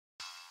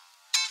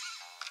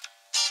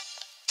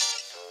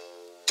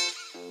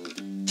Hi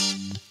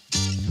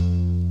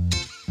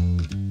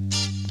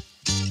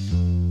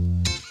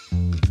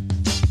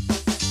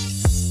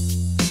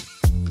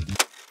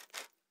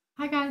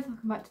guys,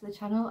 welcome back to the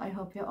channel. I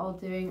hope you're all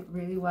doing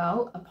really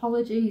well.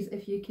 Apologies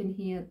if you can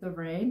hear the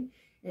rain.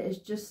 It has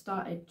just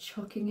started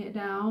chucking it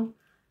down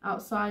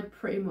outside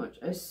pretty much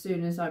as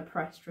soon as I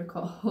pressed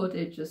record.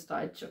 It just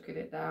started chucking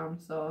it down,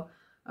 so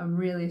I'm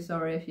really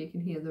sorry if you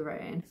can hear the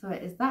rain. So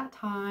it is that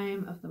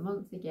time of the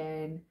month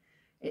again.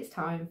 It's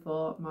time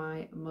for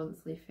my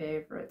monthly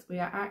favourites. We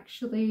are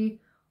actually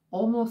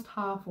almost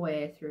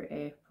halfway through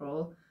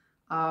April.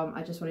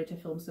 I just wanted to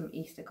film some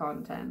Easter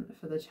content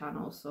for the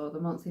channel, so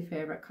the monthly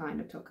favourite kind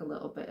of took a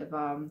little bit of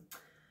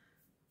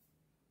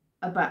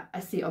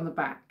a seat on the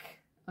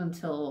back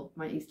until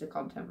my Easter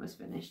content was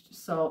finished.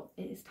 So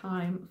it is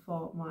time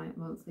for my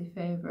monthly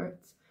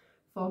favourites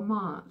for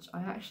March.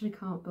 I actually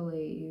can't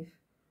believe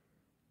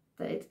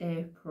that it's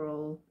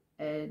April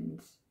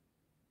and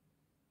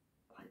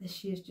like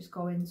this year's just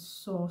going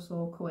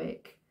so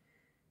quick.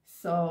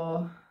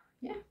 So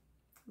yeah,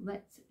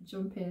 let's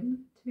jump in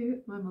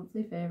to my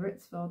monthly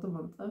favourites for the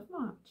month of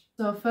March.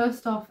 So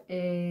first off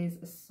is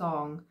a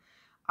song.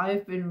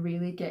 I've been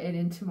really getting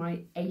into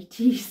my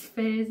 80s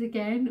phase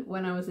again.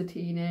 When I was a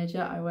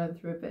teenager, I went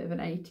through a bit of an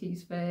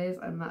 80s phase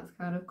and that's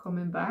kind of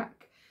coming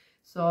back.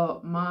 So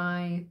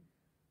my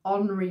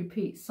on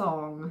repeat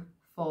song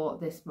for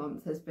this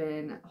month has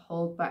been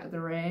Hold Back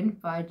the Rain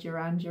by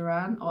Duran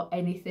Duran, or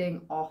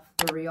anything off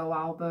the Rio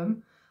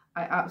album.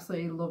 I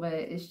absolutely love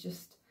it. It's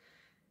just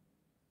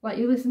like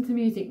you listen to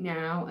music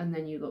now and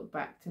then you look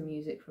back to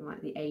music from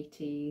like the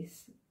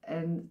 80s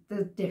and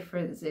the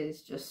difference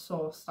is just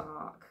so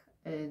stark,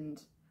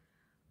 and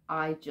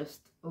I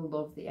just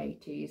love the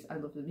 80s. I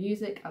love the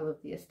music, I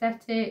love the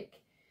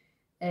aesthetic,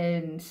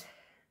 and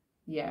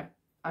yeah,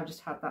 I've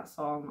just had that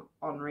song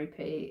on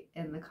repeat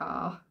in the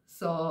car,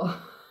 so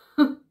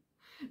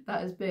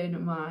that has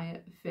been my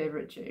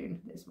favourite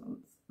tune this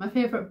month. My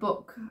favourite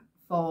book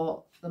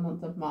for the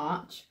month of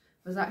March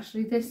was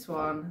actually this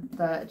one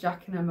that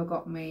Jack and Emma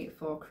got me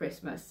for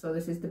Christmas. So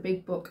this is The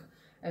Big Book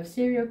of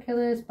Serial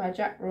Killers by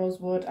Jack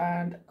Rosewood,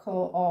 and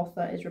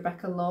co-author is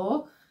Rebecca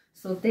Law.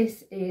 So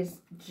this is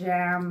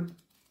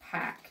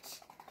jam-packed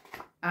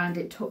and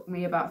it took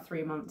me about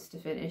 3 months to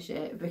finish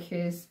it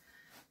because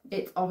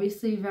it's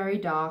obviously very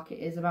dark. It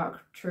is about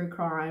true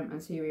crime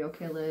and serial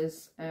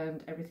killers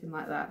and everything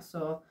like that.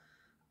 So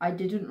I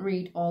didn't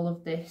read all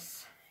of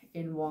this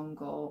in one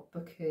go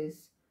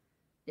because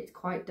it's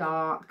quite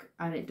dark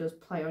and it does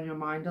play on your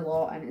mind a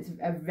lot, and it's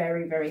a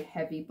very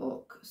heavy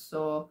book.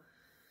 So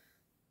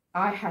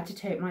I had to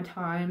take my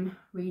time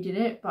reading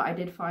it, but I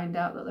did find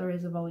out that there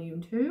is a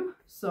volume 2.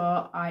 So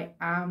I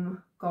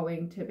am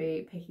going to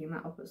be picking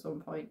that up at some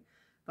point.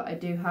 But I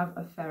do have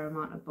a fair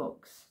amount of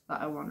books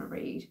that I want to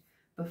read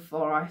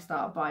before I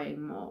start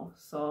buying more.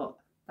 So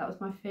that was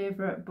my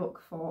favourite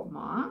book for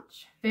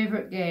March.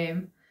 Favourite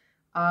game.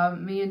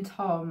 Me and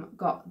Tom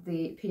got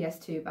the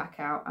PS2 back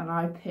out and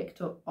I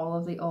picked up all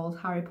of the old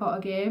Harry Potter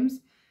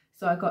games.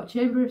 So I got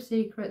Chamber of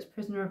Secrets,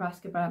 Prisoner of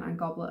Azkaban and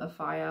Goblet of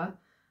Fire,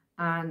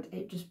 and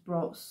it just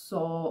brought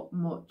so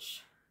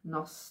much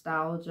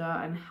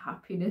nostalgia and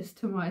happiness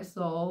to my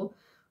soul.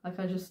 Like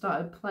I just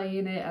started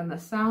playing it and the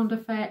sound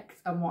effects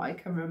and what I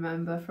can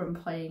remember from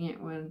playing it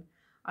when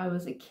I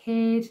was a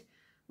kid,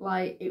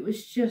 like it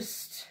was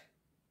just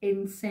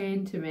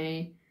insane to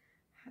me,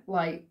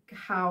 like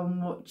how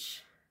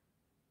much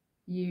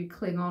you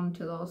cling on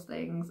to those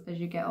things as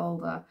you get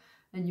older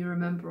and you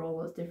remember all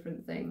those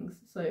different things.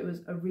 So it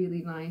was a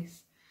really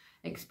nice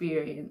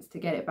experience to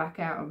get it back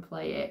out and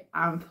play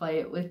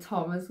it with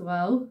Tom as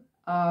well.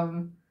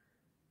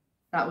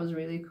 That was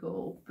really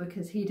cool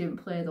because he didn't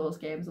play those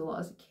games a lot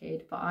as a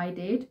kid, but I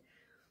did.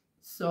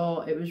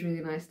 So it was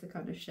really nice to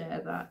kind of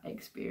share that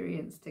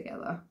experience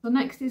together. So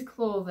next is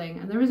clothing,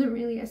 and there isn't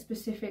really a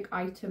specific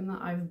item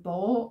that I've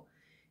bought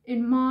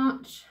in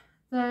March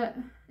that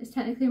is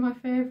technically my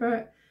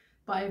favourite,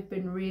 but I've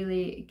been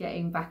really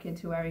getting back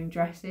into wearing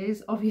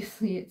dresses.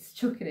 Obviously it's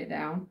chucking it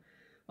down.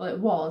 Well, it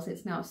was,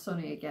 it's now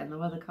sunny again. The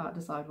weather can't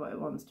decide what it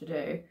wants to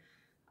do.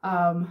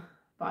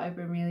 But I've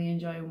been really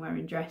enjoying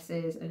wearing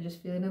dresses and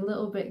just feeling a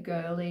little bit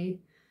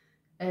girly,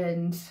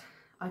 and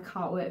I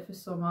can't wait for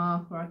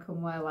summer where I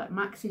can wear like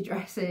maxi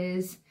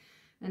dresses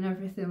and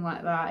everything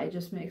like that. It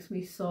just makes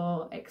me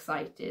so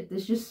excited.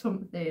 There's just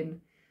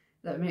something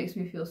that makes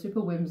me feel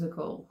super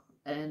whimsical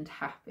and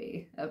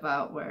happy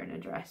about wearing a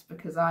dress,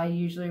 because I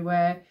usually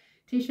wear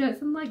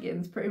t-shirts and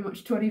leggings pretty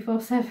much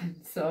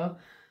 24/7, so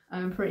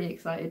I'm pretty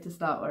excited to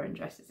start wearing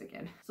dresses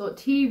again. So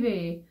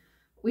TV,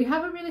 we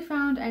haven't really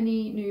found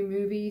any new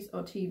movies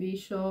or TV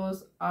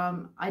shows.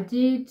 I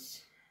did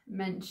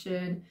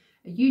mention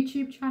a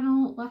YouTube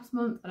channel last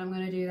month and I'm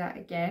going to do that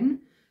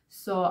again.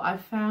 So I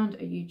found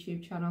a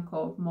YouTube channel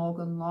called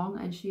Morgan Long,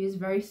 and she is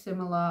very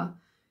similar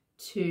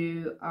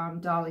to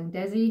Darling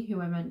Desi,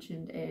 who I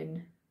mentioned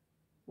in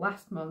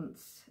last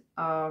month's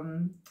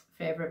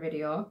favourite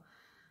video.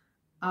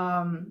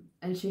 And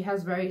she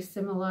has very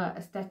similar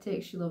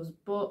aesthetics. She loves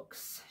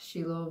books,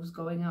 she loves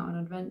going out on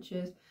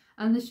adventures,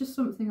 And there's just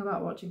something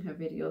about watching her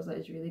videos that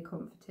is really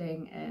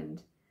comforting,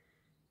 and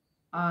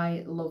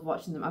I love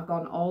watching them. I've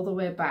gone all the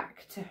way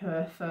back to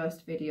her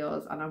first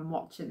videos and I'm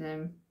watching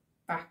them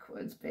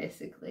backwards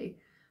basically.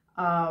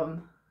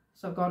 So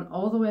I've gone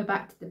all the way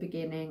back to the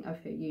beginning of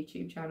her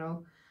YouTube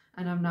channel,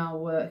 and I'm now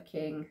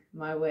working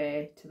my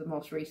way to the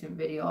most recent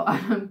video,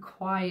 and I'm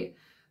quite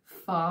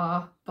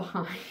far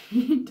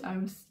behind.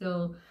 I'm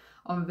still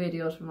on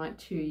videos from like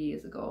 2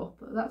 years ago,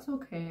 but that's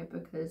okay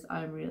because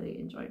I'm really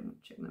enjoying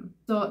watching them.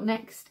 So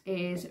next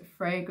is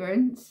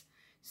fragrance.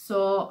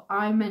 So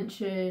I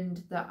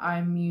mentioned that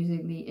I'm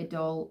using the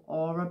Idol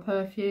Aura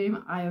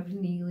perfume. I have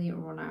nearly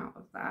run out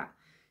of that.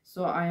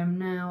 So I am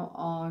now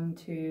on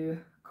to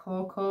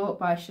Coco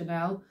by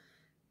Chanel.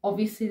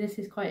 Obviously this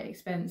is quite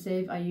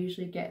expensive. I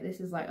usually get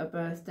this as like a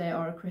birthday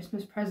or a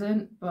Christmas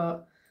present,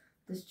 but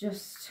there's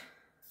just,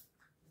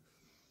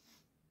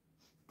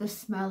 the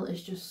smell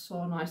is just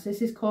so nice.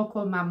 This is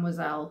Coco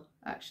Mademoiselle,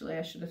 actually,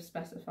 I should have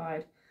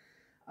specified.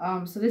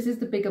 So this is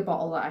the bigger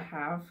bottle that I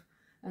have,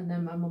 and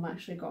then my mum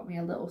actually got me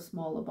a little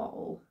smaller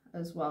bottle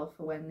as well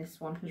for when this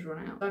one has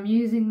run out. So I'm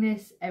using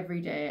this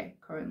every day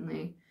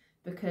currently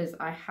because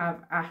I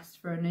have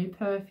asked for a new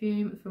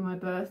perfume for my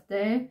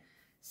birthday,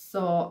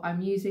 so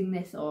I'm using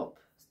this up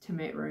to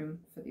make room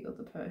for the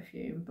other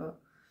perfume. But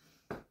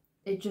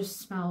it just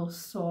smells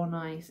so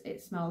nice.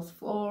 It smells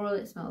floral,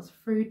 it smells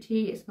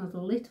fruity, it smells a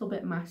little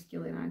bit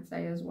masculine, I'd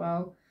say, as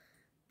well,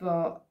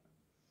 but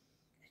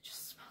it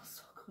just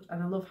smells so good.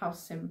 And I love how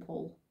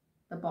simple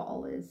the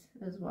bottle is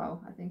as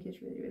well. I think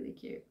it's really, really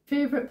cute.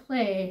 Favourite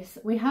place?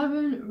 We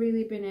haven't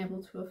really been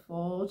able to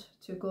afford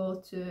to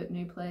go to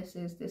new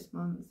places this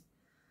month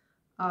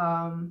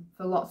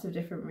for lots of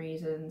different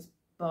reasons,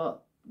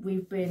 but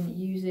we've been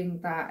using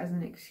that as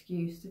an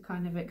excuse to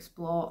kind of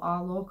explore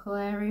our local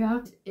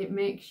area. It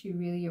makes you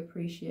really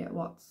appreciate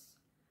what's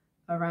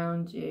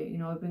around you. You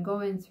know, we've been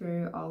going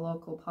through our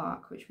local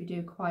park, which we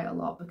do quite a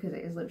lot because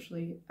it is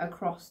literally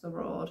across the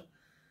road,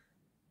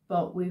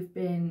 but we've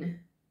been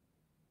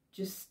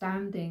just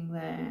standing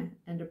there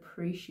and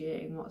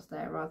appreciating what's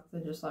there rather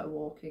than just like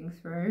walking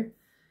through.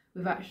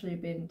 We've actually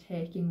been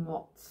taking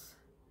what's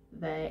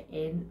there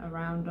in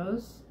around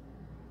us,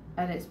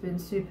 and it's been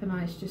super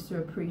nice just to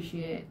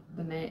appreciate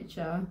the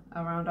nature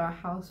around our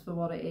house for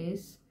what it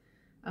is.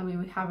 I mean,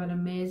 we have an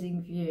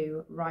amazing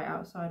view right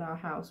outside our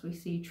house. We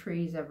see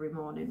trees every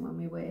morning when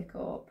we wake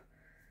up,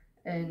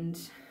 and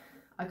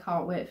I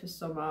can't wait for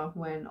summer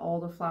when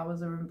all the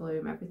flowers are in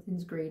bloom,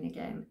 everything's green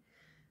again,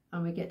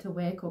 and we get to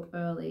wake up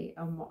early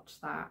and watch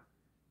that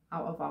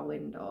out of our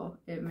window.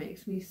 It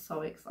makes me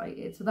so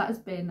excited. So that has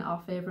been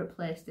our favourite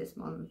place this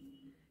month,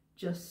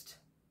 just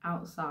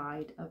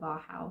outside of our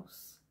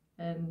house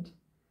and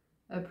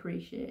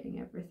appreciating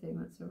everything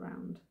that's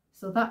around.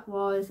 So that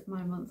was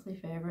my monthly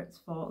favourites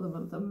for the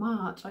month of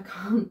March. I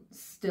can't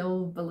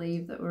still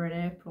believe that we're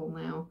in April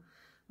now.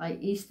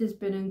 Like, Easter's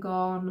been and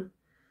gone,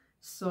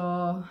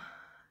 so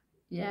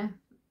yeah,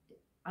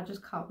 I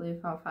just can't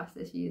believe how fast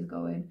this year's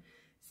going.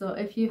 So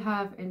if you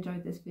have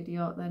enjoyed this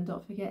video, then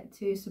don't forget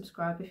to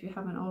subscribe if you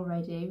haven't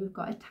already. We've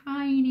got a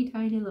tiny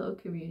little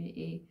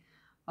community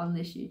on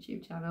this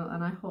YouTube channel,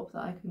 and I hope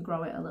that I can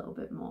grow it a little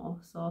bit more.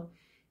 So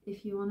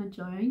if you want to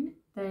join,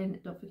 then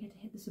don't forget to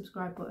hit the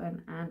subscribe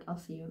button, and I'll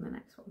see you in the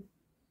next one.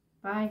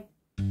 Bye.